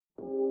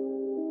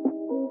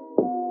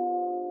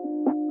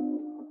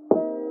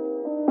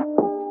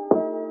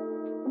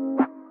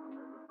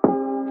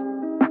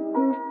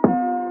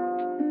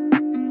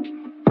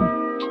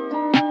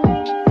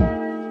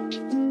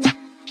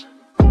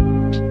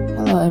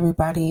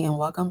everybody, and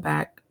welcome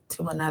back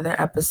to another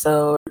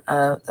episode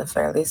of the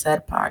Fairly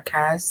Said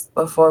podcast.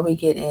 Before we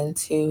get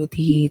into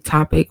the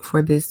topic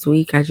for this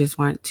week, I just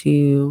want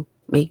to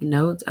make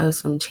notes of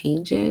some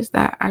changes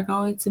that are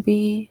going to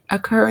be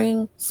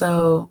occurring.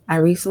 So, I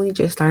recently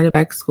just started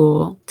back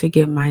school to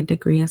get my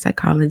degree in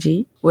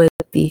psychology with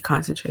the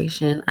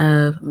concentration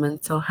of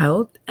mental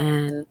health.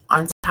 And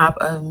on top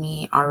of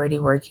me already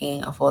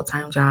working a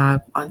full-time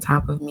job, on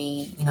top of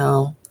me,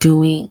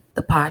 doing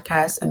the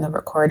podcast and the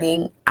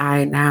recording,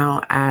 I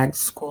now add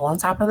school on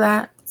top of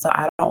that. So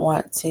I don't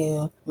want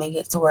to make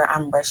it to where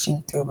I'm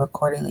rushing through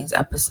recording these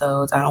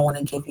episodes. I don't want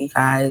to give you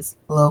guys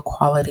low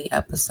quality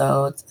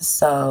episodes.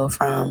 So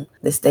from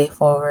this day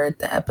forward,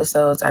 the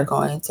episodes are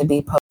going to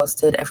be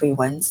posted every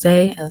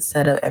Wednesday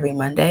instead of every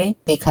Monday,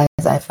 because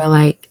I feel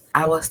like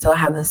I will still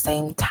have the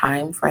same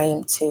time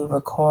frame to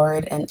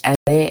record and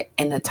edit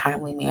in a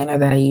timely manner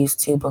that I used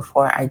to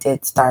before I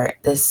did start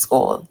this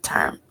school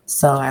term.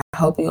 So I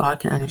hope you all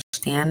can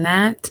understand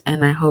that,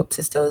 and I hope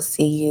to still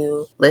see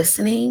you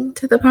listening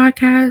to the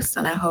podcast,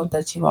 and I hope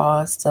that you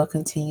all still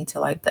continue to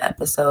like the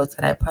episodes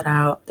that I put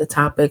out, the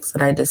topics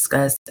that I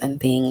discussed, and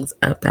things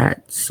of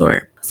that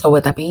sort. So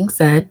with that being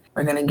said,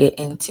 we're going to get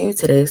into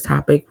today's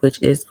topic,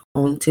 which is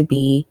going to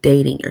be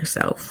dating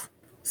yourself.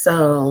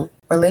 So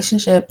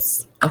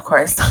relationships, of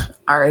course,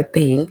 are a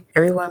thing.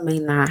 Everyone may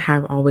not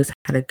have always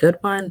had a good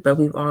one, but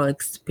we've all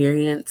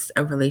experienced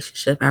a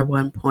relationship at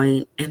one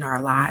point in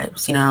our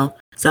lives.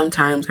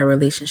 Sometimes our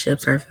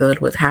relationships are filled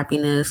with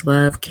happiness,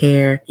 love,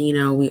 care.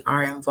 We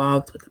are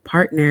involved with a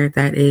partner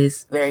that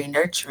is very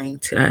nurturing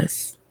to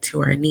us,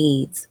 to our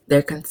needs.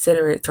 They're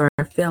considerate to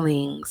our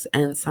feelings,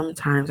 and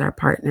sometimes our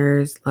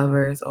partners,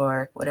 lovers,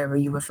 or whatever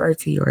you refer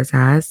to yours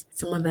as,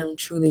 some of them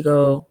truly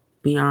go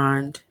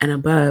beyond and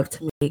above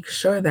to make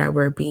sure that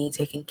we're being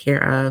taken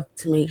care of,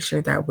 to make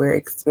sure that we're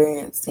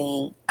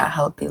experiencing a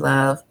healthy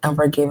love and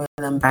we're giving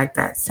them back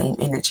that same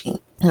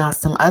energy. Now,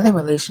 some other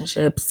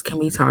relationships can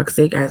be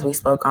toxic, as we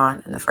spoke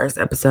on in the first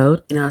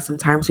episode.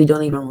 Sometimes we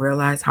don't even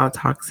realize how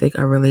toxic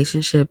a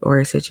relationship or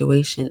a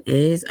situation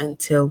is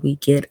until we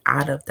get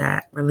out of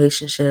that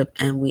relationship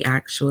and we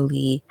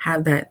actually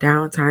have that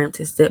downtime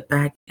to sit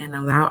back and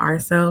allow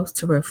ourselves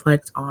to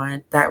reflect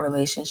on that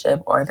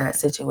relationship or that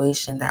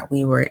situation that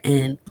we were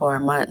in for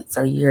months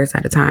or years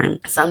at a time.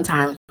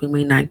 Sometimes we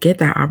may not get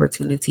that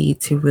opportunity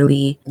to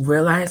really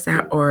realize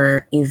that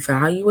or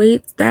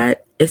evaluate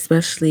that,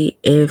 especially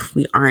if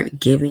we aren't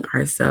giving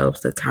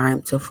ourselves the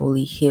time to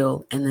fully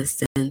heal, in the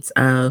sense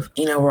of,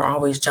 we're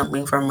always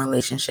jumping from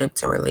relationship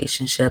to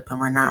relationship and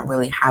we're not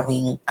really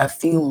having a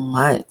few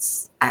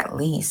months at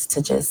least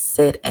to just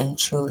sit and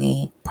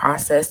truly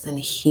process and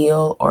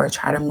heal or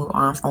try to move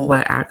on from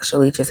what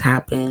actually just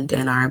happened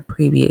in our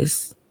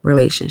previous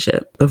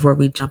relationship before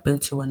we jump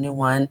into a new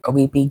one or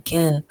we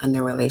begin a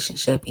new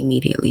relationship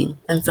immediately.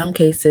 In some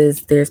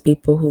cases, there's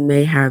people who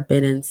may have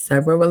been in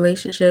several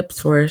relationships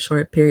for a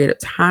short period of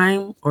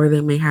time, or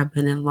they may have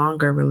been in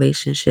longer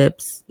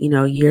relationships,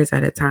 years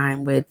at a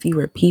time with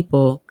fewer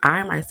people.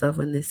 I myself,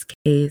 in this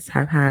case,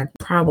 have had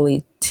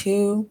probably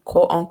 2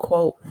 quote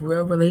unquote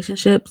real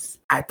relationships.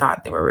 I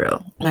thought they were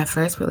real. My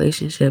first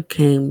relationship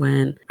came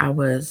when I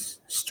was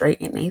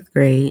straight in 8th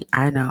grade.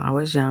 I know, I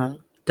was young.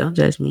 Don't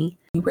judge me.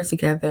 We were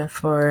together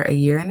for a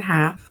year and a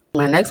half.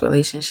 My next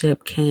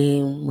relationship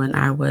came when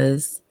I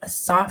was a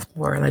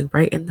sophomore, like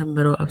right in the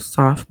middle of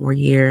sophomore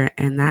year.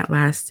 And that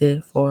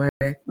lasted for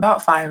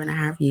about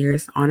 5.5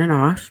 years on and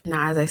off.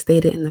 Now, as I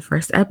stated in the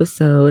first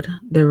episode,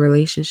 the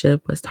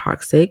relationship was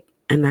toxic.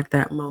 And at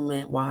that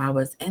moment, while I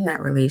was in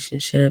that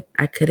relationship,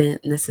 I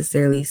couldn't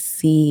necessarily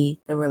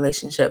see the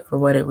relationship for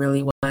what it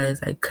really was.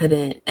 I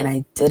couldn't, and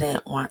I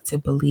didn't want to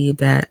believe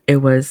that it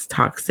was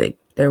toxic.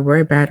 There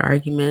were bad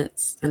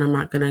arguments, and I'm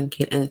not going to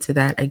get into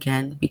that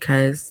again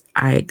because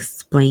I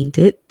explained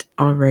it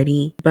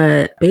already.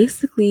 But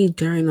basically,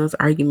 during those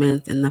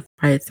arguments and the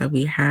fights that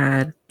we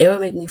had, it would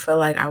make me feel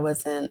like I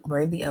wasn't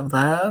worthy of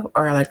love,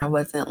 or like I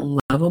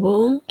wasn't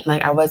lovable,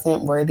 like I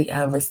wasn't worthy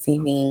of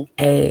receiving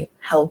a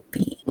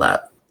healthy love.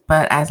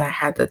 But as I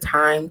had the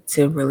time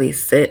to really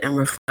sit and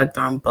reflect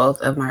on both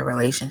of my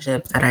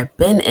relationships that I've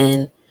been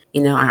in,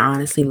 I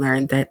honestly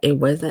learned that it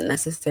wasn't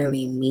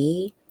necessarily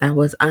me that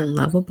was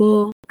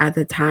unlovable. At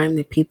the time,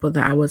 the people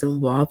that I was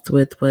involved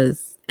with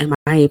was, in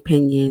my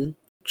opinion,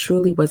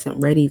 truly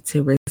wasn't ready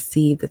to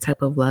receive the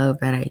type of love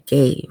that I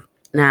gave.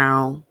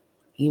 Now,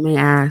 you may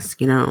ask,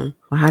 well,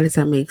 how does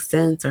that make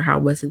sense, or how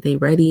wasn't they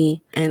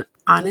ready? And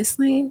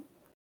honestly,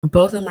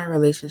 both of my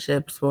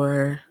relationships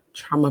were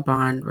trauma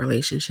bond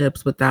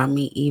relationships without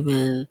me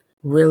even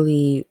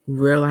really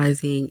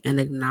realizing and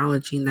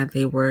acknowledging that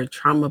they were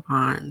trauma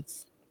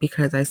bonds,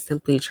 because I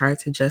simply tried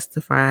to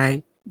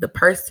justify the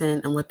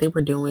person and what they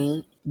were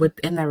doing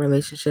within that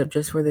relationship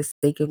just for the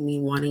sake of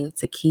me wanting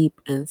to keep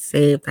and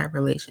save that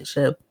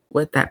relationship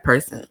with that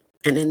person.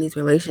 And in these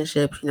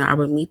relationships, I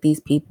would meet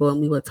these people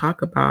and we would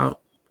talk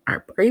about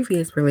our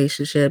previous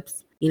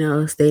relationships,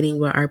 stating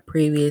what our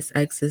previous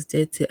exes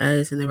did to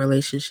us in the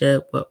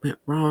relationship, what went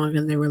wrong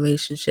in the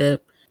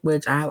relationship,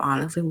 which I've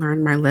honestly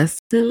learned my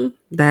lesson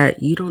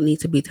that you don't need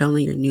to be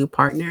telling your new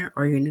partner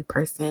or your new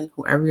person,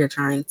 whoever you're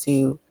trying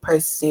to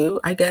pursue,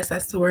 I guess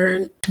that's the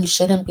word. You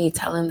shouldn't be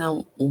telling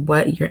them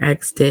what your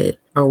ex did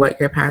or what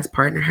your past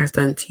partner has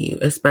done to you,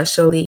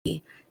 especially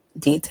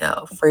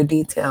detail for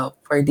detail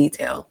for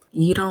detail.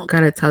 You don't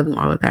got to tell them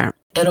all of that.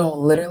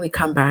 It'll literally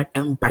come back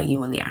and bite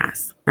you in the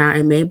ass. Now,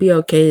 it may be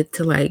okay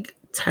to like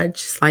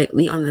touch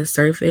slightly on the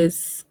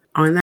surface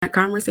on that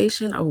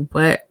conversation of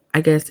what I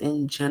guess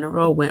in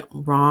general went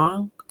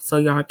wrong, so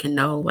y'all can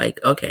know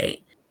like,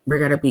 okay, we're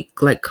gonna be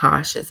like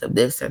cautious of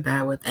this or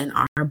that within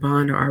our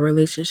bond or our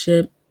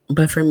relationship.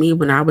 But for me,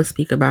 when I would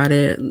speak about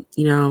it,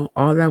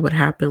 all that would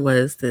happen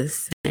was the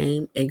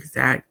same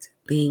exact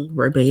thing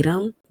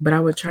verbatim, but I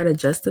would try to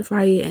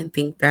justify it and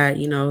think that,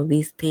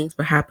 these things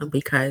would happen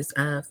because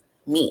of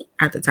me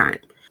at the time.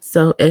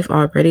 So if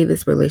already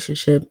this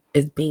relationship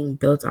is being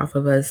built off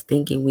of us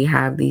thinking we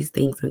have these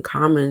things in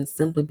common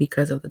simply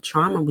because of the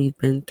trauma we've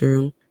been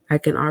through, I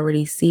can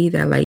already see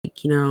that, like,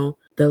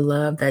 the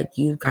love that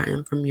you've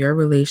gotten from your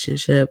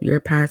relationship, your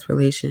past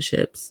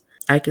relationships.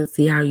 I can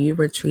see how you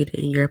were treated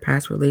in your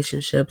past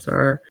relationships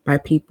or by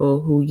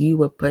people who you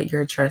would put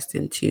your trust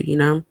into,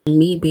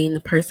 Me being the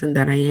person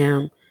that I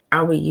am,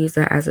 I would use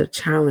that as a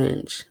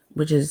challenge,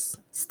 which is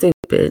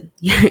stupid.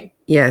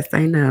 Yes,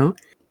 I know.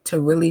 To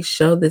really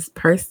show this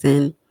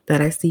person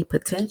that I see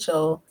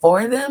potential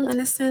for them in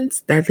a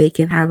sense that they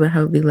can have a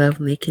healthy love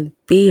and they can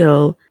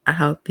feel a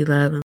healthy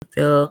love and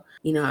feel,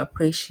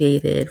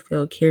 appreciated,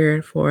 feel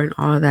cared for and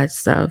all that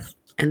stuff.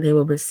 And they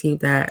will receive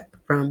that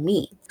from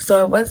me.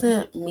 So it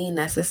wasn't me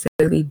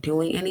necessarily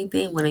doing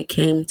anything when it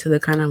came to the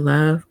kind of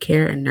love,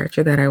 care, and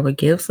nurture that I would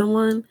give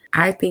someone.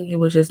 I think it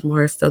was just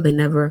more so they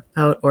never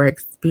felt or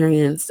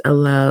experienced a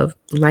love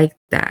like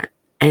that.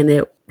 And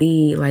it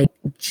be like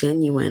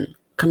genuine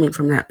coming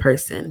from that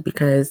person,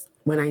 because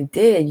when I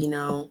did,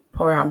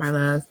 pour out my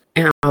love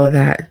and all of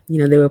that,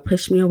 they would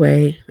push me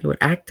away, they would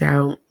act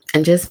out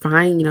and just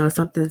find,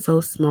 something so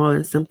small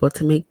and simple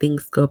to make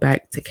things go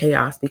back to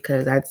chaos,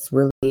 because that's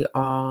really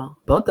all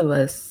both of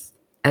us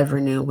ever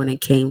knew when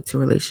it came to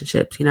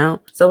relationships,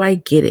 So I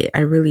get it.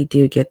 I really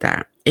do get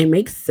that. It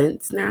makes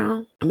sense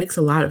now. It makes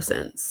a lot of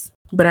sense.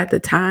 But at the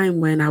time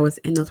when I was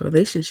in those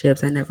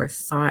relationships, I never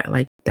saw it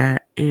like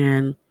that.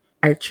 And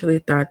I truly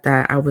thought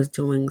that I was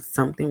doing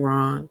something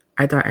wrong.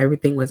 I thought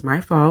everything was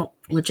my fault,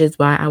 which is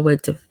why I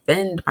would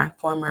defend my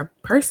former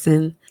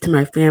person to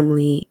my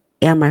family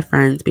and my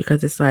friends,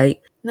 because it's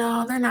like,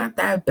 no, they're not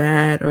that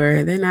bad,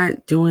 or they're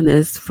not doing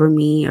this for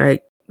me, or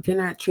they're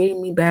not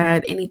treating me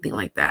bad, anything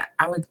like that.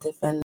 I would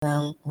defend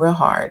them real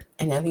hard.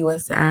 And if you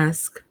was to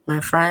ask my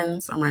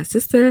friends or my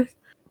sisters,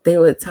 they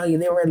would tell you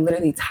they were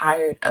literally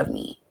tired of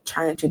me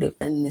trying to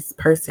defend this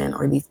person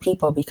or these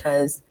people,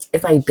 because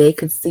it's like they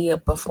could see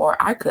it before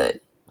I could,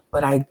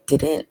 but I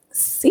didn't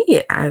see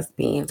it as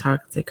being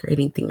toxic or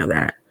anything of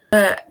that.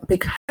 But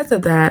because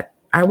of that,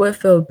 I would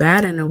feel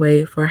bad in a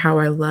way for how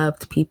I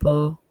loved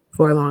people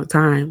for a long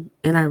time.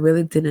 And I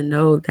really didn't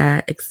know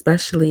that,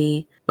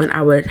 especially when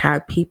I would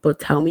have people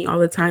tell me all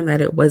the time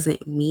that it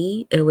wasn't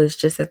me. It was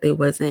just that they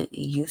wasn't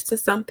used to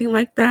something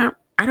like that.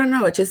 I don't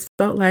know. It just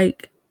felt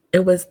like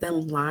it was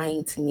them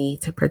lying to me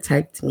to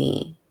protect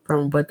me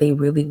from what they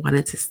really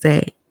wanted to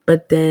say.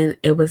 But then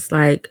it was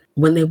like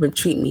when they would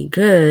treat me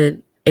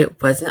good,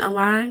 it wasn't a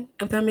lie,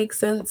 if that makes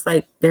sense.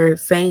 Like they're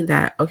saying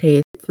that,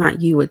 okay, it's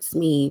not you, it's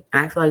me.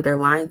 And I feel like they're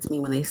lying to me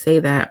when they say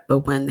that. But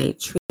when they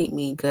treat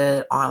me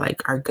good on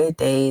like our good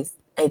days,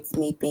 it's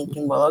me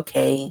thinking, well,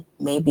 okay,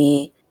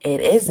 maybe it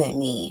isn't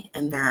me.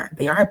 And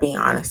they are being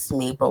honest to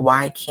me, but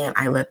why can't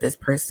I let this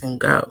person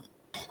go?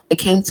 It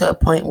came to a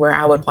point where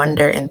I would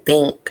wonder and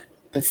think,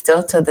 and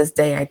still to this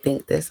day, I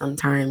think this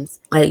sometimes,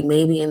 like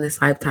maybe in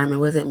this lifetime, it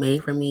wasn't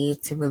made for me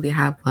to really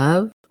have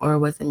love, or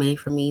was it made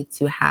for me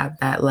to have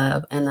that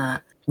love in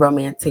a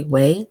romantic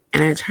way?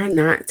 And I try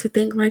not to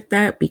think like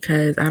that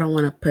because I don't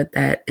want to put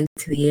that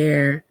into the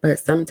air. But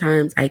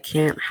sometimes I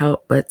can't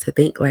help but to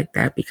think like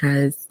that,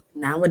 because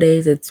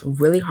nowadays it's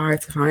really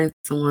hard to find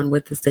someone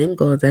with the same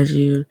goals as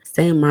you,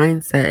 same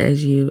mindset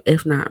as you,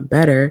 if not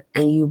better,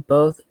 and you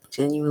both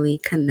genuinely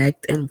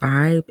connect and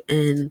vibe.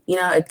 And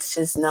it's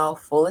just no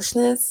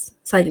foolishness.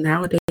 It's like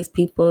nowadays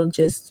people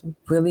just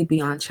really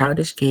be on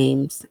childish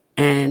games,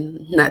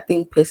 and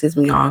nothing pisses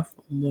me off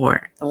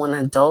more than when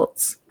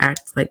adults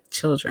act like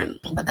children.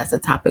 But that's a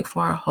topic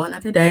for a whole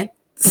nother day.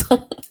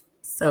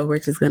 So we're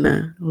just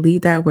gonna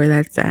leave that where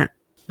that's at.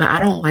 But I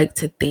don't like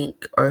to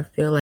think or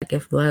feel like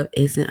if love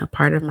isn't a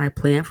part of my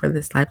plan for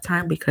this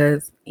lifetime,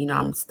 because,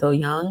 I'm still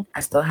young. I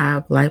still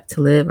have life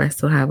to live. I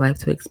still have life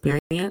to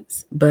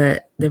experience.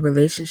 But the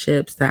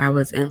relationships that I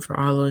was in for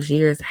all those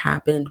years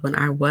happened when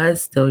I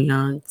was still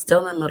young,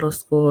 still in middle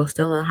school,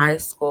 still in high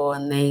school,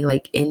 and they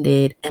like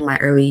ended in my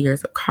early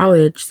years of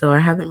college. So I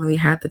haven't really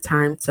had the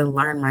time to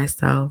learn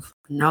myself,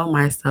 know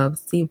myself,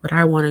 see what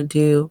I want to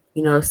do,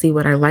 see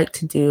what I like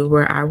to do,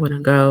 where I want to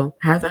go.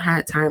 I haven't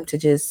had time to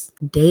just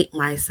date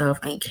myself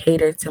and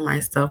cater to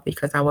myself,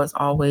 because I was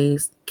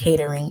always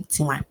catering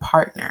to my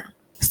partner.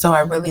 So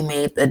I really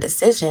made the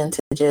decision to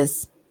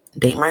just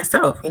date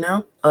myself,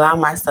 allow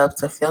myself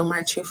to feel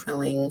my true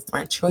feelings,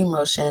 my true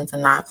emotions,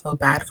 and not feel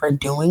bad for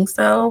doing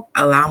so.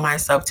 Allow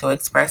myself to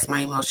express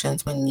my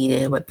emotions when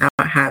needed without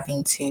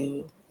having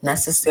to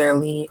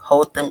necessarily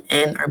hold them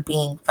in or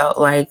being felt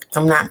like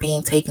I'm not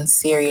being taken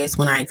serious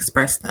when I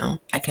express them.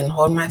 I can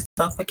hold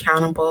myself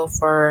accountable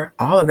for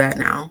all of that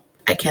now.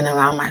 I can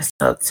allow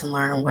myself to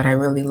learn what I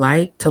really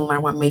like, to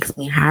learn what makes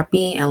me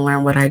happy, and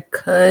learn what I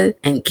could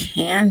and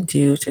can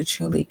do to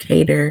truly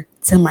cater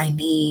to my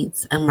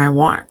needs and my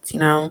wants.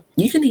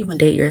 You can even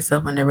date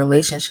yourself in a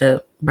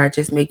relationship by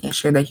just making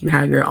sure that you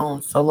have your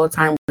own solo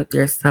time with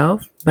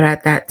yourself. But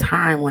at that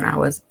time when I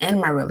was in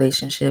my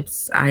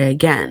relationships, I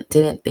again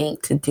didn't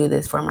think to do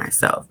this for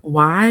myself.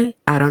 Why?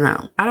 I don't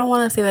know. I don't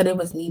want to say that it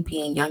was me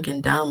being young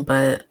and dumb,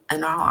 but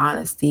in all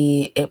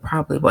honesty, it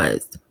probably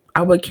was.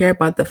 I would care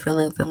about the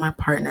feelings of my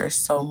partner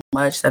so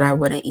much that I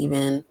wouldn't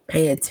even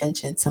pay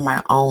attention to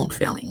my own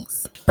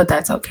feelings. But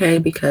that's okay,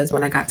 because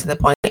when I got to the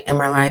point in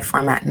my life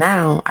where I'm at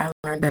now, I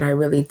learned that I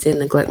really did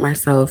neglect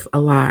myself a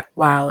lot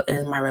while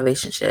in my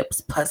relationships,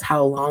 plus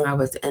how long I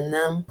was in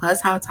them, plus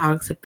how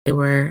toxic they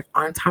were,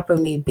 on top of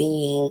me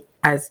being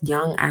as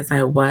young as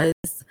I was.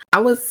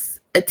 I was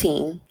a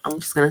teen. I'm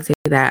just going to say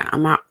that.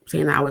 I'm not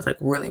saying that I was like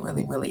really,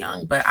 really, really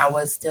young, but I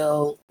was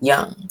still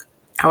young.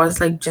 I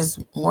was like just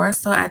more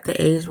so at the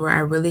age where I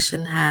really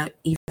shouldn't have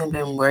even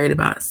been worried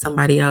about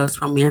somebody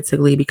else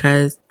romantically,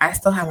 because I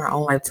still had my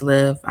own life to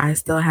live. I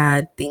still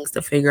had things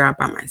to figure out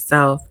by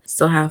myself,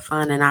 still have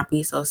fun and not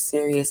be so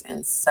serious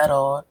and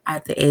settled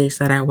at the age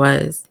that I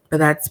was. But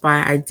that's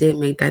why I did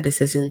make that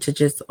decision to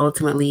just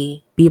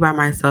ultimately be by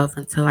myself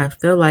until I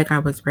feel like I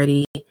was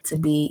ready to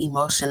be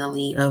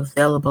emotionally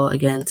available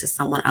again to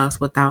someone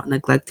else without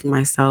neglecting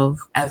myself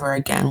ever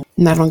again.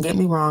 Now, don't get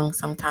me wrong.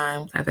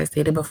 Sometimes, as I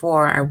stated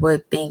before, I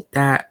would think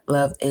that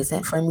love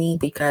isn't for me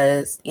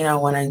because,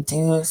 when I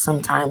do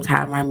sometimes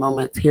have my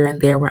moments here and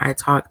there where I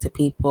talk to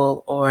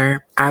people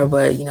or I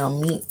would,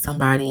 meet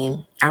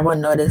somebody, I would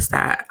notice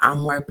that I'm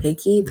more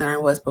picky than I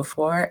was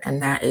before,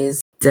 and that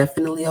is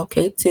definitely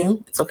okay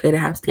too. It's okay to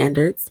have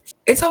standards.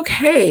 It's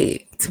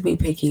okay to be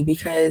picky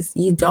because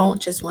you don't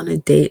just want to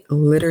date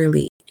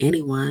literally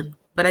anyone.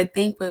 But I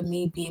think with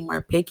me being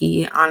more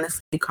picky, it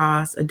honestly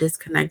caused a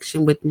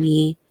disconnection with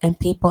me and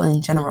people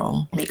in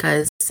general.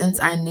 Because since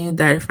I knew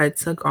that if I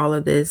took all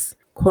of this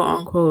quote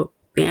unquote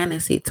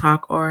fantasy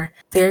talk or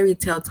fairy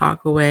tale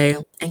talk away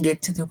and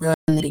get to the real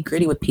nitty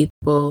gritty with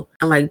people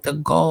and like the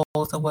goals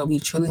of what we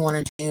truly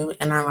want to do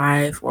in our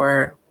life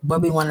or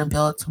what we want to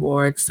build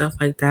towards, stuff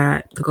like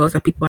that, the goals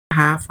that people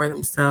have for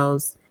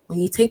themselves, when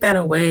you take that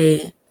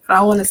away, I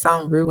don't want to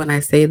sound rude when I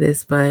say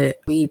this, but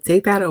when you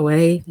take that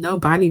away,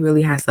 nobody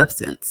really has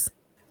substance.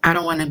 I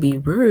don't want to be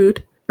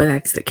rude, but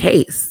that's the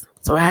case.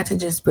 So I had to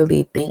just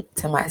really think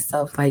to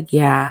myself, like,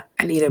 yeah,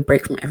 I need a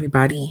break from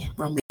everybody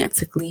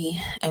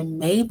romantically and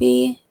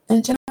maybe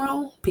in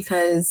general,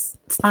 because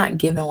it's not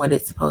given what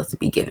it's supposed to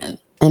be given.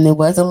 And it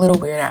was a little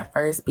weird at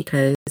first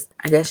because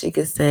I guess you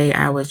could say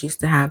I was used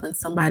to having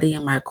somebody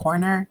in my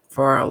corner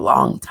for a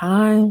long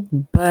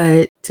time,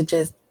 but to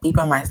just be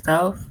by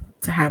myself,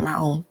 to have my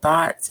own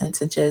thoughts and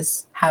to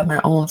just have my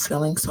own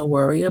feelings to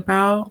worry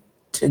about,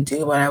 to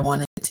do what I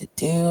wanted to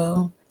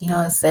do,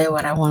 say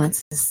what I wanted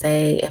to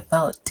say. It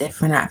felt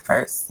different at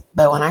first.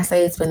 But when I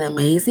say it's been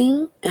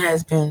amazing, it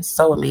has been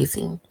so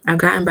amazing. I've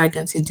gotten back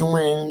into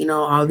doing,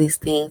 all these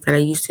things that I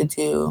used to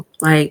do.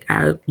 Like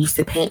I used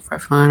to paint for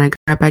fun. I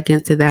got back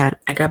into that.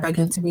 I got back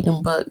into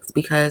reading books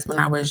because when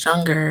I was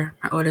younger,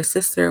 my older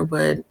sister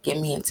would get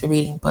me into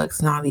reading books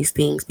and all these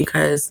things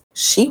because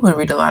she would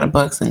read a lot of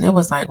books. And it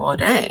was like, well,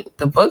 dang,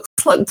 the books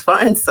looked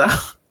fun. So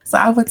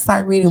I would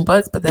start reading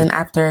books, but then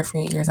after a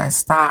few years, I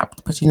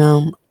stopped. But,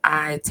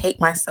 I take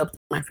myself to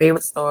my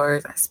favorite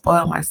stores. I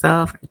spoil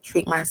myself. I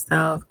treat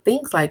myself,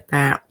 things like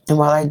that. And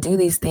while I do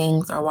these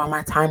things or while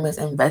my time is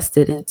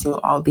invested into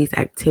all these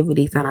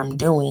activities that I'm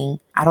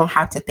doing, I don't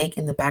have to think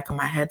in the back of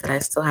my head that I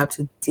still have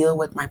to deal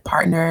with my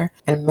partner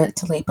and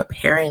mentally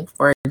preparing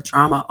for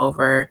drama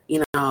over,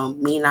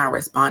 me not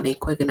responding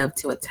quick enough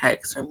to a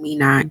text or me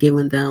not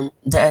giving them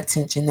the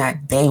attention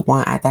that they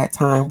want at that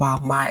time while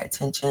my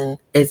attention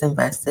is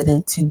invested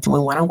into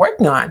doing what I'm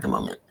working on at the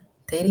moment.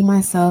 Dating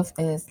myself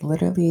is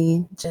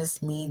literally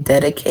just me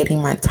dedicating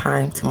my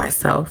time to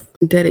myself,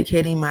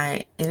 dedicating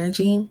my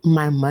energy,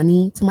 my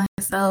money to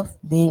myself,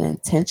 being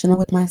intentional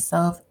with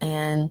myself,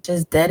 and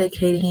just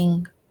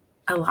dedicating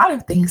a lot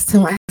of things to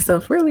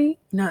myself, really.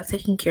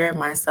 Taking care of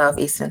myself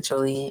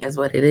essentially is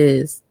what it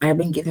is. I've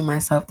been giving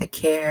myself the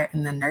care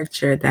and the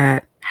nurture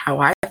that how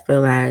I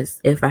feel as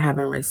if I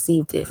haven't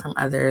received it from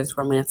others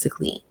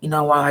romantically.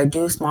 While I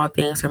do small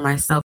things for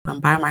myself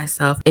and by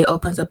myself, it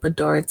opens up a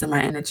door to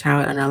my inner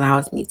child and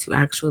allows me to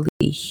actually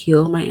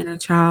heal my inner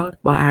child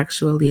while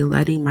actually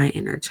letting my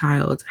inner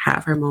child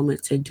have her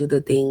moment to do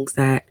the things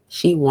that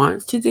she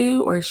wants to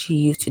do or she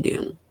used to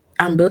do.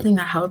 I'm building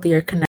a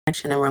healthier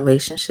connection and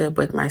relationship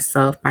with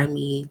myself by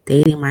me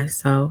dating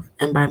myself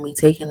and by me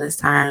taking this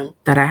time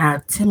that I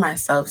have to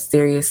myself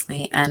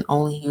seriously and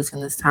only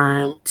using this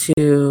time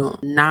to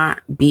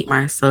not beat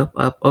myself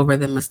up over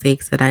the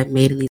mistakes that I've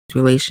made in these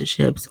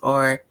relationships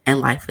or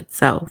in life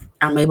itself.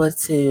 I'm able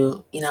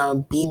to,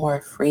 be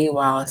more free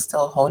while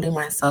still holding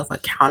myself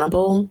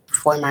accountable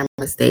for my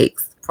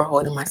mistakes, for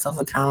holding myself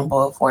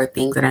accountable for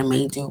things that I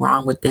may do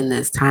wrong within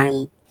this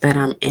time that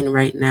I'm in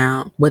right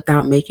now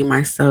without making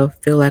myself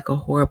feel like a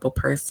horrible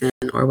person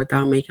or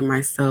without making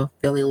myself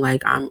feeling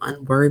like I'm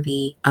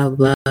unworthy of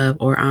love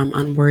or I'm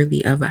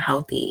unworthy of a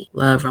healthy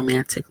love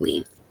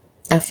romantically.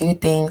 A few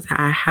things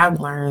I have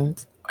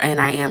learned and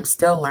I am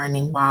still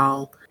learning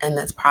while in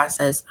this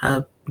process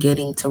of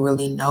getting to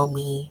really know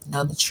me,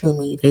 know the true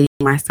me, dating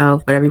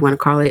myself, whatever you want to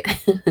call it,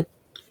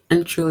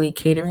 and truly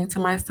catering to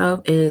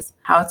myself is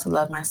how to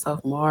love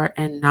myself more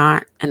and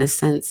not, in a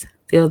sense,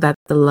 feel that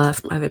the love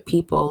from other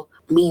people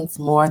means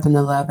more than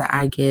the love that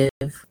I give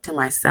to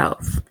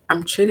myself.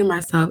 I'm treating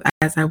myself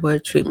as I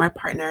would treat my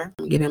partner.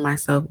 I'm giving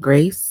myself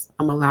grace.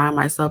 I'm allowing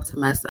myself to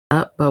mess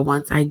up. But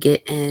once I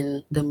get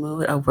in the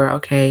mood of where,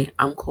 okay,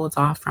 I'm cooled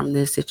off from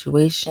this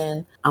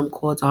situation, I'm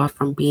cooled off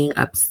from being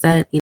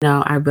upset,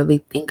 I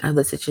really think of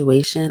the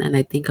situation and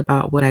I think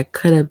about what I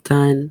could have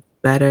done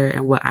better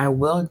and what I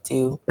will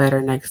do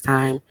better next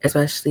time,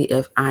 especially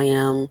if I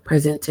am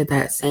presented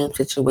that same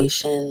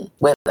situation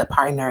with a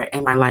partner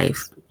in my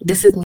life.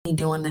 This is me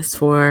doing this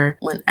for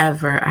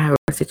whenever I have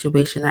a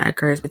situation that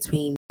occurs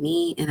between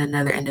me and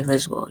another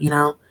individual.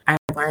 I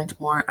learned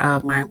more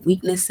of my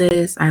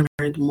weaknesses. I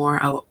learned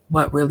more of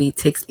what really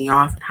ticks me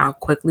off and how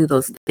quickly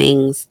those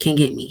things can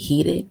get me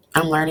heated.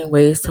 I'm learning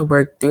ways to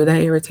work through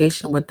that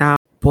irritation without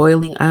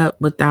boiling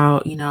up,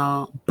 without,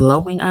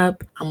 blowing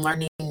up. I'm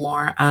learning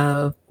more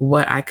of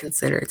what I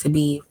consider to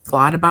be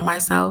flawed about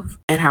myself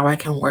and how I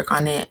can work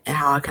on it and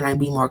how can I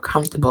be more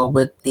comfortable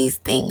with these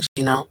things.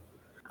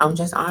 I'm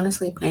just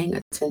honestly paying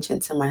attention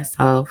to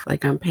myself.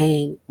 Like I'm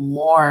paying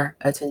more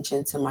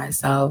attention to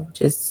myself,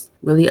 just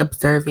really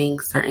observing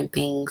certain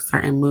things,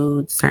 certain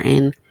moods,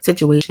 certain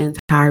situations,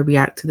 how I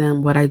react to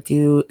them, what I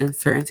do in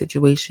certain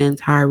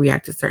situations, how I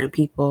react to certain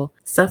people,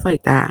 stuff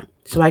like that.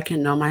 So I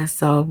can know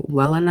myself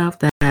well enough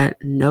that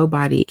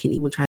nobody can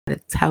even try to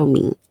tell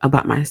me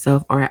about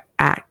myself or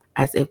act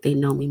as if they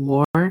know me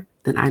more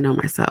than I know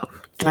myself.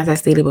 And as I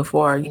stated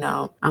before,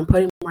 I'm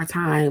putting more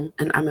time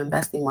and I'm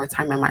investing more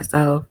time in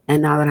myself.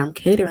 And now that I'm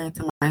catering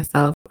to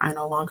myself, I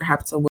no longer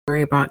have to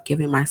worry about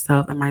giving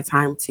myself and my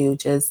time to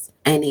just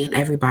any and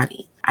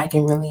everybody. I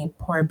can really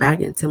pour back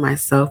into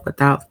myself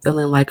without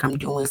feeling like I'm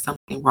doing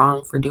something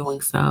wrong for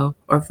doing so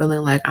or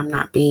feeling like I'm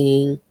not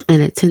being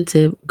an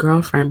attentive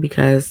girlfriend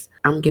because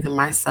I'm giving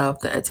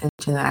myself the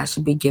attention that I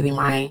should be giving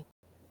my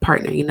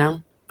partner.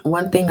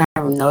 One thing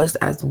I've noticed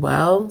as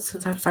well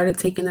since I've started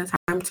taking the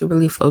time to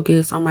really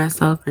focus on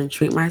myself and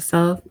treat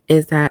myself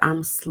is that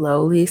I'm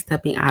slowly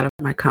stepping out of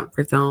my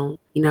comfort zone.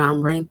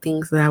 I'm wearing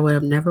things that I would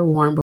have never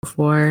worn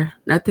before,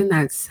 nothing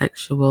that's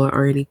sexual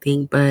or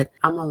anything, but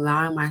I'm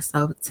allowing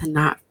myself to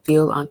not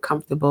feel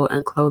uncomfortable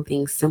in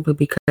clothing simply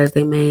because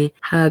they may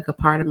hug a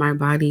part of my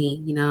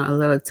body, a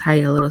little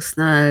tight, a little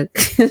snug.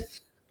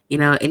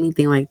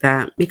 Anything like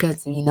that.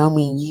 Because you know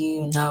me,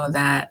 you know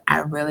that I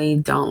really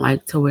don't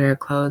like to wear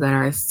clothes that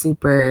are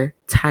super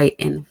tight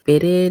and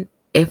fitted.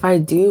 If I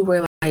do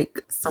wear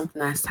like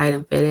something that's tight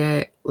and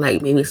fitted,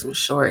 like maybe some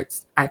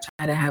shorts, I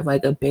try to have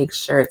like a big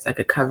shirt that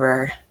could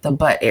cover the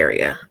butt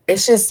area.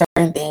 It's just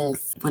certain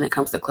things when it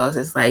comes to clothes.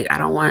 It's like I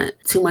don't want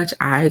too much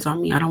eyes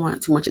on me. I don't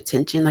want too much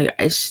attention. I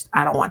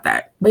don't want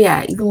that. But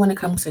yeah, even when it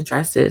comes to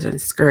dresses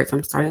and skirts,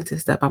 I'm starting to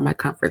step out my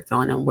comfort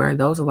zone and wear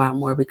those a lot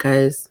more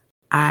because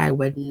I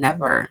would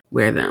never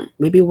wear them.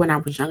 Maybe when I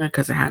was younger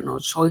because I had no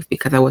choice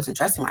because I wasn't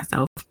dressing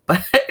myself.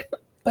 But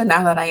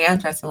now that I am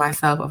dressing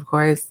myself, of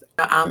course,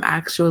 I'm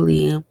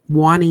actually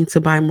wanting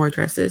to buy more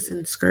dresses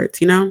and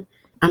skirts.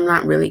 I'm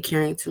not really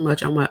caring too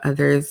much on what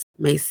others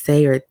may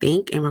say or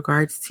think in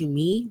regards to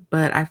me,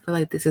 but I feel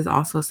like this is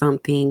also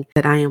something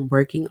that I am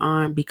working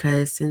on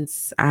because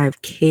since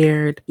I've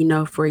cared,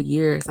 for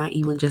years, not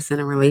even just in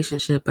a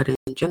relationship, but in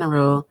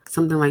general,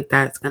 something like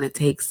that's going to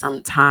take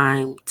some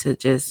time to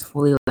just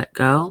fully let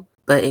go.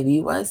 But if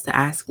you was to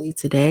ask me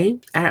today,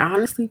 I'd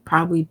honestly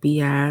probably be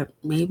at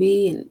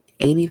maybe an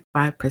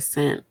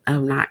 85%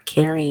 of not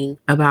caring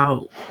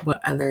about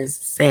what others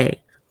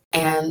say.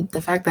 And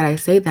the fact that I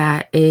say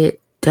that,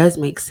 it does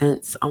make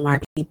sense on why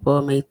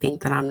people may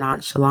think that I'm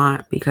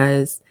nonchalant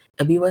because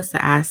if you was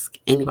to ask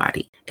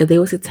anybody, if they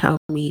was to tell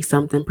me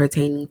something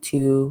pertaining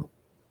to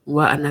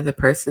what another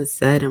person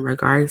said in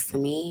regards to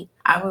me,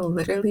 I would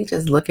literally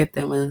just look at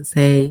them and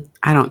say,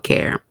 I don't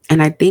care.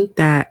 And I think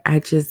that I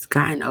just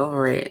gotten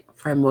over it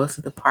for most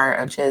of the part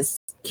of just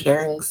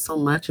caring so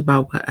much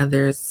about what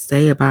others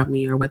say about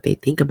me or what they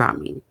think about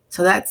me.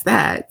 So that's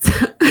that.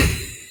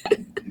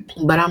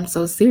 But I'm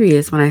so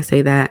serious when I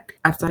say that.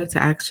 I've started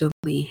to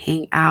actually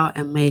hang out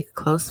and make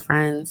close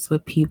friends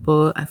with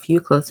people, a few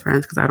close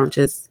friends, because I don't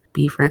just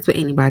be friends with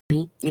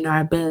anybody.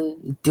 I've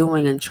been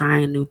doing and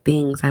trying new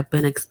things. I've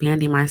been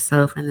expanding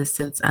myself in the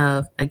sense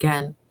of,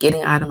 again,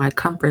 getting out of my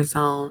comfort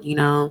zone. You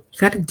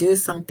got to do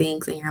some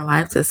things in your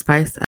life to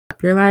spice up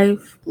your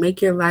life, make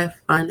your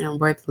life fun and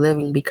worth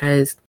living,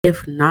 because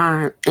if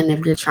not, and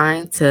if you're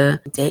trying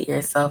to date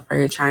yourself or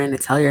you're trying to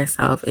tell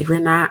yourself, if you're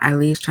not at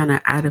least trying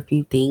to add a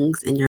few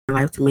things in your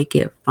life to make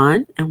it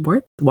fun and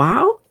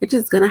worthwhile, you're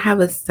just going to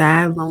have a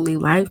sad, lonely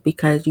life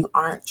because you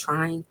aren't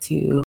trying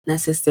to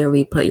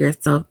necessarily put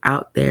yourself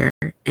out there.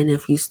 And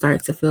if you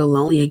start to feel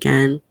lonely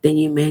again, then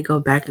you may go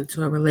back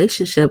into a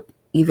relationship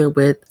either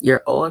with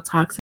your old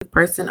toxic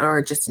person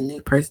or just a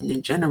new person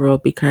in general,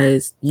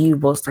 because you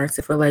will start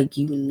to feel like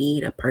you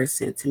need a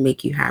person to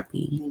make you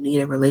happy. You need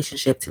a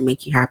relationship to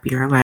make you happy in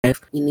your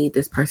life. You need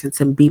this person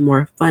to be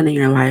more fun in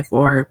your life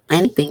or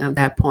anything of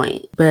that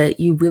point. But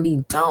you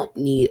really don't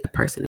need a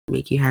person to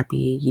make you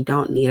happy. You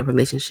don't need a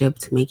relationship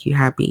to make you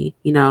happy.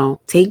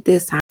 Take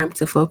this time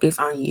to focus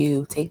on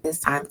you. Take this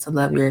time to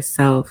love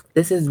yourself.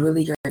 This is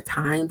really your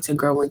time to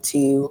grow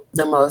into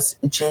the most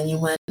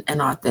genuine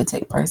and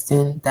authentic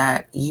person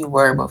that you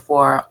were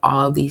before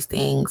all these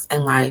things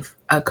in life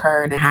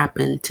occurred and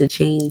happened to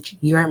change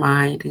your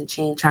mind and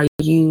change how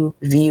you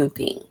view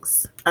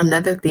things.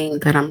 Another thing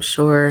that I'm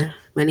sure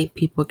many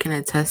people can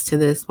attest to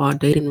this while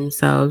dating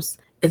themselves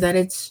is that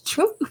it's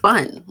truly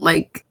fun.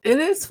 Like, it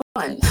is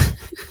fun.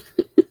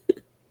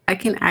 I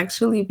can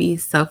actually be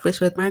selfish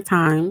with my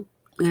time.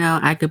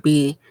 I could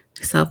be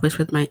selfish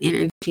with my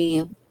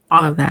energy,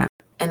 all of that.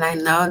 And I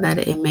know that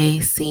it may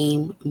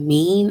seem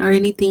mean or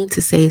anything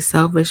to say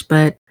selfish,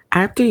 but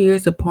after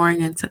years of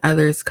pouring into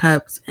others'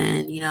 cups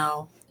and,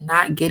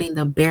 not getting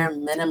the bare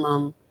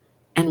minimum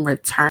in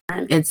return,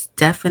 it's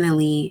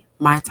definitely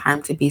my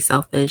time to be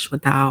selfish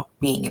without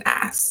being an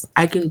ass.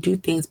 I can do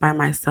things by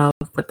myself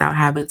without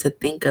having to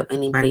think of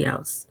anybody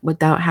else,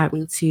 without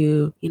having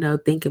to,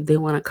 think if they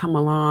want to come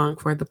along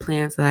for the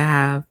plans that I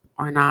have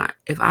or not.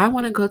 If I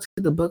want to go to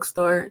the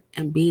bookstore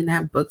and be in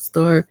that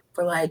bookstore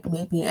for like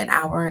maybe an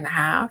hour and a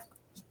half,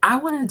 I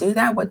want to do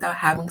that without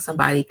having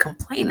somebody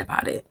complain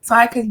about it. So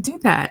I could do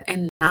that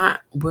and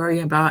not worry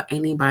about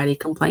anybody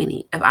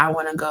complaining. If I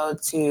want to go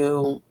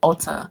to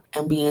Ulta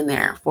and be in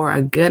there for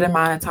a good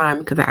amount of time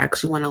because I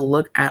actually want to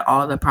look at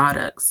all the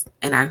products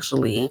and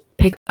actually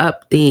pick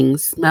up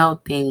things, smell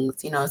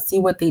things, see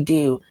what they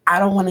do. I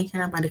don't want to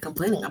hear anybody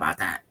complaining about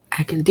that.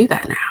 I can do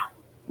that now.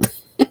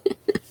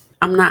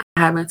 I'm not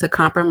having to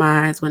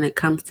compromise when it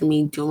comes to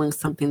me doing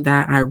something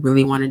that I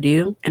really want to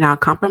do. And now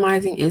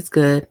compromising is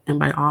good. And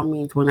by all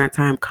means, when that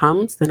time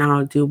comes, then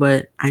I'll do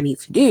what I need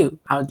to do.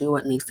 I'll do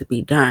what needs to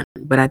be done.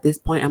 But at this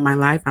point in my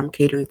life, I'm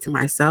catering to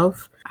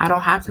myself. I don't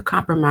have to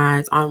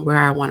compromise on where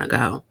I want to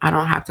go. I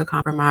don't have to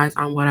compromise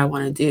on what I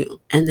want to do.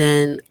 And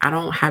then I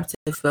don't have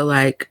to feel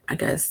like, I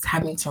guess,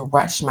 having to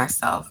rush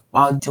myself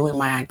while doing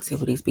my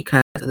activities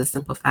because of the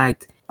simple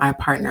fact my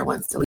partner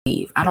wants to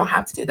leave. I don't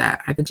have to do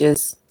that. I could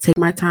just take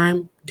my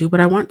time, do what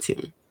I want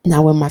to.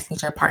 Now, when my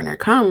future partner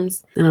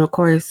comes, then of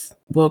course,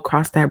 we'll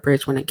cross that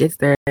bridge when it gets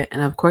there.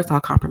 And of course, I'll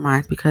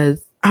compromise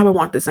because I would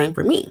want the same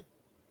for me.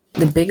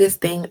 The biggest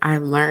thing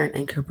I've learned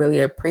and could really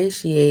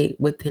appreciate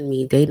within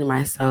me dating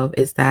myself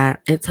is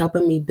that it's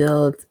helping me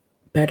build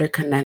better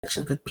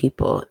connections with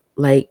people.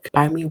 Like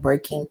by me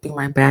working through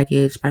my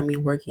baggage, by me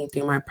working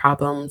through my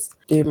problems,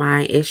 through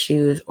my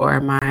issues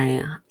or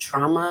my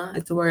trauma,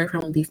 is the word,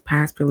 from these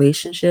past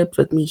relationships,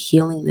 with me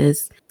healing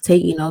this,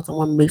 taking notes on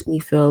what makes me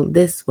feel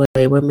this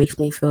way, what makes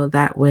me feel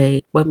that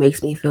way, what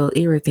makes me feel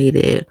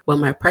irritated, what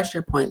my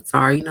pressure points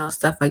are,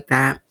 stuff like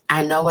that.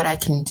 I know what I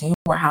can do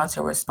or how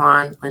to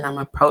respond when I'm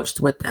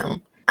approached with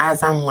them.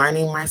 As I'm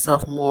learning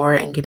myself more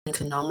and getting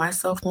to know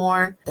myself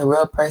more, the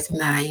real person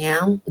that I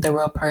am, the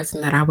real person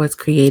that I was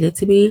created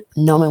to be,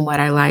 knowing what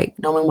I like,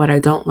 knowing what I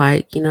don't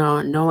like,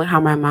 knowing how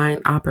my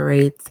mind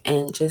operates,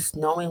 and just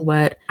knowing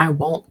what I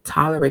won't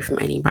tolerate from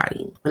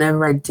anybody.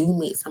 Whenever I do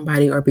meet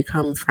somebody or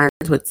become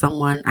friends with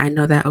someone, I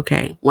know that,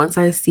 okay, once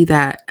I see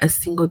that a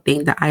single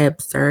thing that I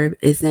observe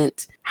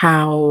isn't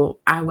how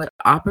I would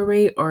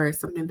operate or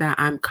something that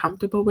I'm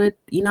comfortable with,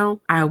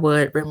 I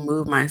would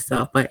remove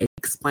myself, but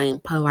explain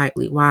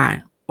politely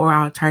why. Or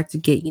I'll try to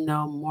get,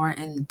 more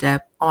in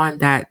depth on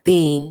that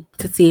thing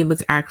to see if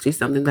it's actually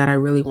something that I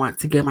really want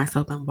to get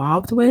myself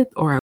involved with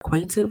or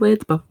acquainted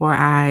with before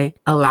I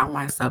allow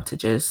myself to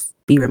just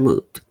be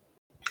removed.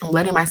 I'm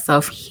letting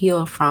myself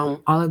heal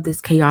from all of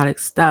this chaotic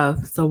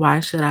stuff. So why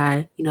should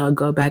I,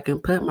 go back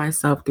and put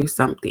myself through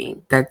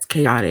something that's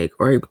chaotic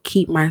or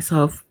keep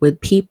myself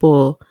with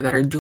people that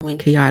are doing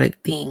chaotic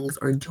things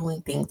or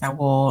doing things that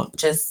will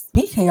just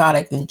be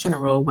chaotic in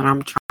general when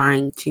I'm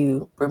trying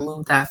to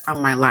remove that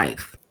from my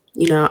life?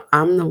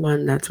 I'm the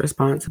one that's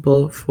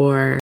responsible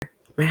for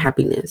my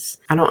happiness.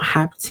 I don't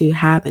have to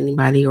have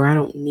anybody, or I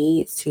don't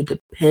need to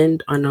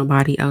depend on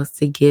nobody else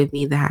to give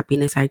me the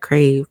happiness I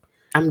crave.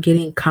 I'm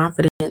getting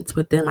confidence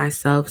within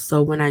myself.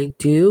 So when I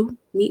do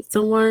meet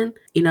someone,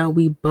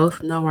 we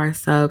both know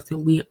ourselves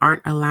and we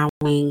aren't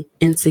allowing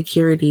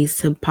insecurities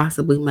to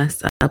possibly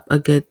mess up a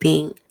good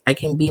thing. I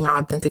can be my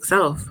authentic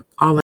self.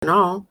 All in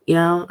all,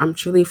 I'm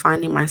truly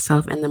finding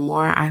myself. And the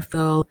more I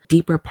feel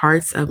deeper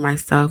parts of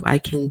myself I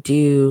can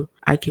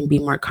be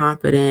more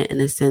confident in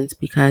a sense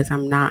because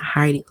I'm not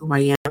hiding who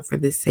I am for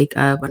the sake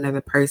of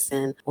another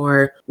person.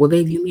 Or will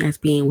they view me as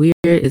being weird?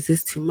 Is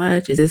this too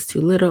much? Is this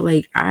too little?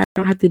 Like, I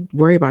don't have to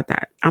worry about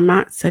that. I'm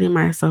not setting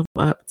myself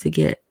up to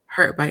get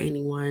hurt by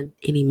anyone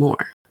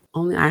anymore.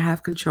 Only I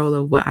have control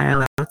of what I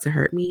allow to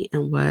hurt me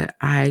and what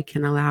I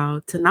can allow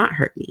to not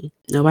hurt me.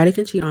 Nobody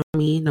can cheat on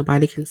me.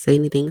 Nobody can say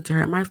anything to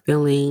hurt my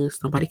feelings.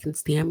 Nobody can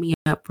stand me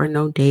up for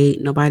no date.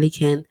 Nobody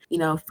can,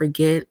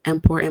 forget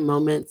important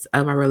moments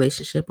of our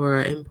relationship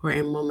or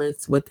important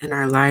moments within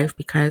our life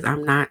because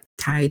I'm not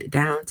tied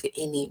down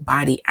to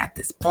anybody at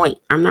this point.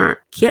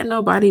 Can't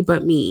nobody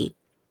but me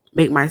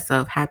make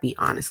myself happy,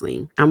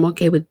 honestly. I'm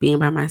okay with being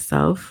by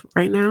myself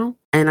right now.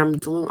 And I'm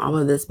doing all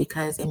of this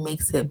because it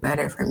makes it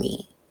better for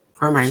me,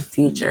 for my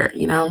future.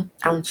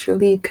 I'm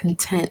truly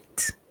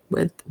content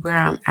with where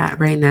I'm at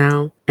right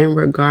now in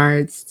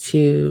regards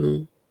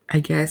to, I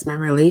guess, my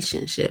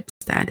relationship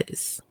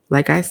status.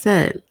 Like I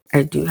said,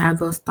 I do have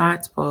those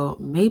thoughts, well,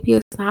 maybe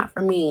it's not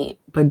for me,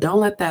 but don't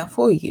let that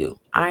fool you.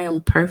 I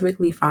am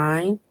perfectly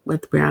fine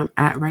with where I'm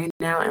at right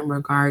now in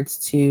regards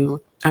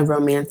to a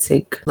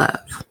romantic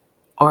love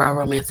or a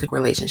romantic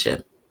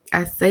relationship.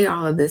 I say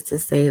all of this to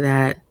say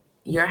that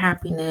your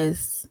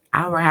happiness,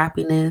 our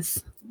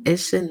happiness, it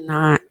should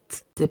not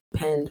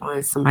depend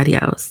on somebody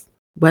else.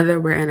 Whether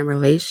we're in a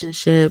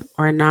relationship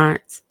or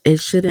not, it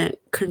shouldn't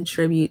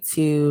contribute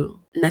to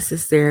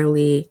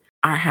necessarily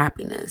our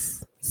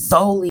happiness.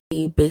 Solely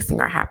basing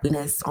our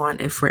happiness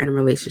on if we're in a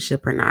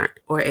relationship or not,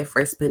 or if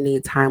we're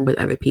spending time with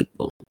other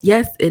people.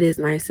 Yes, it is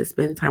nice to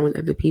spend time with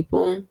other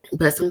people,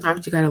 but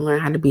sometimes you got to learn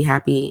how to be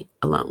happy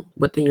alone,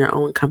 within your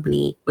own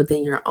company,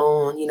 within your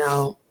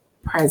own,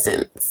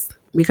 presence.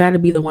 We got to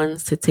be the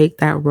ones to take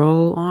that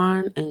role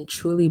on and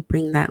truly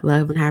bring that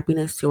love and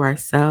happiness to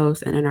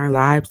ourselves and in our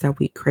lives that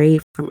we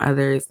crave from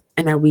others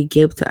and that we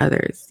give to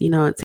others.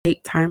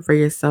 Take time for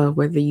yourself,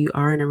 whether you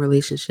are in a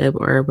relationship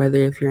or whether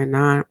if you're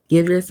not.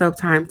 Give yourself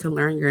time to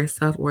learn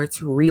yourself or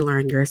to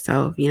relearn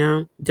yourself.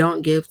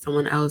 Don't give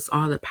someone else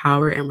all the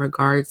power in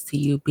regards to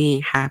you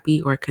being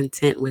happy or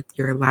content with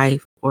your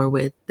life or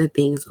with the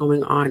things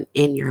going on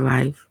in your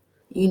life.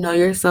 You know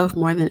yourself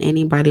more than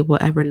anybody will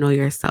ever know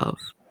yourself.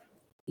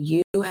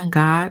 You and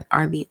God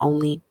are the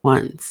only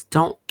ones.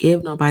 Don't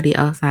give nobody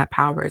else that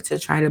power to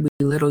try to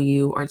belittle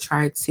you or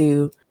try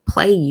to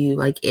play you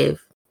like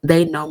if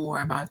they know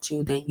more about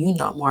you than you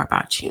know more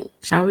about you.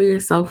 Shower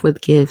yourself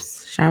with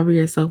gifts. Shower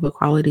yourself with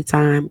quality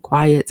time,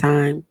 quiet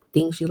time,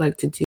 things you like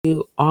to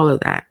do, all of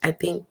that. I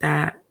think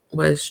that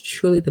was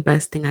truly the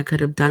best thing I could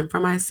have done for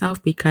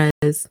myself because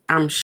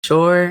I'm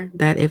sure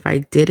that if I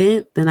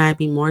didn't, then I'd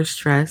be more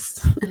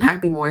stressed and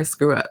I'd be more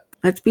screwed up.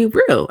 Let's be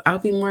real. I'll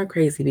be more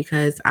crazy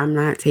because I'm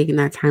not taking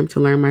that time to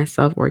learn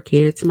myself or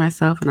cater to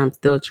myself. And I'm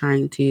still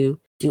trying to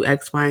do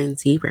X, Y, and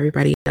Z for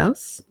everybody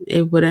else.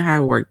 It wouldn't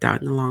have worked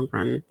out in the long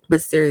run.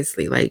 But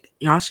seriously,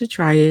 y'all should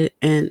try it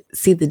and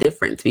see the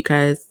difference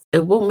because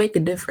it will make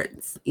a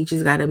difference. You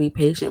just got to be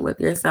patient with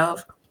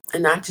yourself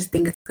and not just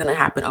think it's going to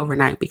happen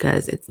overnight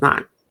because it's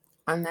not.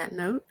 On that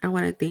note, I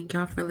want to thank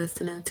y'all for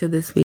listening to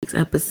this week's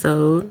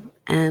episode.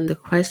 And the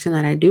question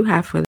that I do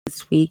have for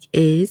this week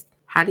is,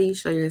 how do you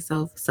show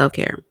yourself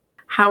self-care?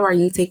 How are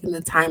you taking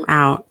the time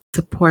out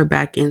to pour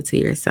back into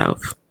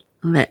yourself?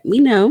 Let me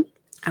know.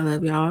 I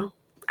love y'all.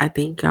 I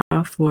thank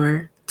y'all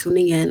for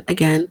tuning in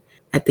again.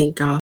 I thank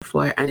y'all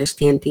for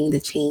understanding the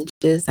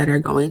changes that are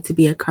going to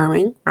be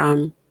occurring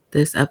from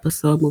this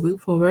episode moving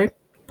forward.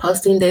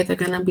 Posting dates are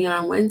going to be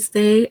on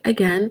Wednesday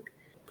again.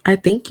 I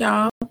thank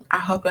y'all. I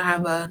hope y'all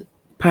have a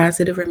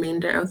positive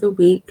remainder of the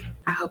week.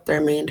 I hope the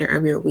remainder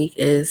of your week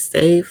is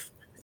safe,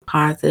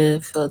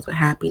 positive, filled with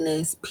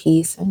happiness,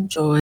 peace, and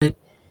joy. And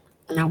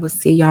I will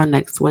see y'all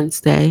next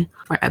Wednesday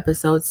for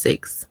episode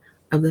 6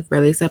 of the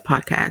Fairly Said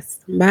podcast.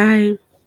 Bye.